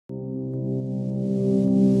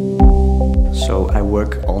So I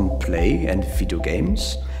work on play and video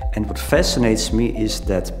games, and what fascinates me is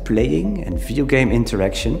that playing and video game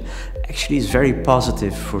interaction actually is very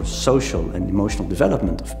positive for social and emotional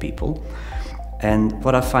development of people. And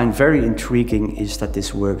what I find very intriguing is that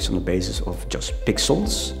this works on the basis of just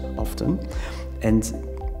pixels, often, and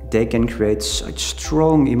they can create such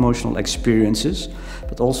strong emotional experiences,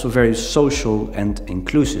 but also very social and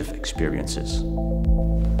inclusive experiences.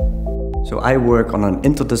 So I work on an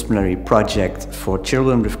interdisciplinary project for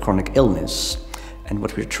children with chronic illness. And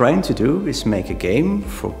what we're trying to do is make a game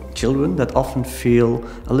for children that often feel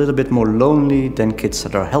a little bit more lonely than kids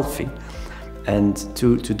that are healthy. And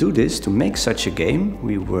to do this, to make such a game,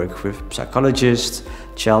 we work with psychologists,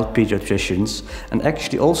 child pediatricians, and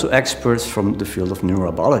actually also experts from the field of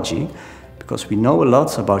neurobiology, because we know a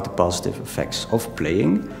lot about the positive effects of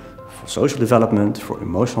playing for social development, for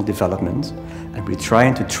emotional development, and we're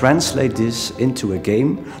trying to translate this into a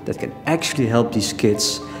game that can actually help these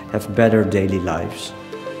kids have better daily lives.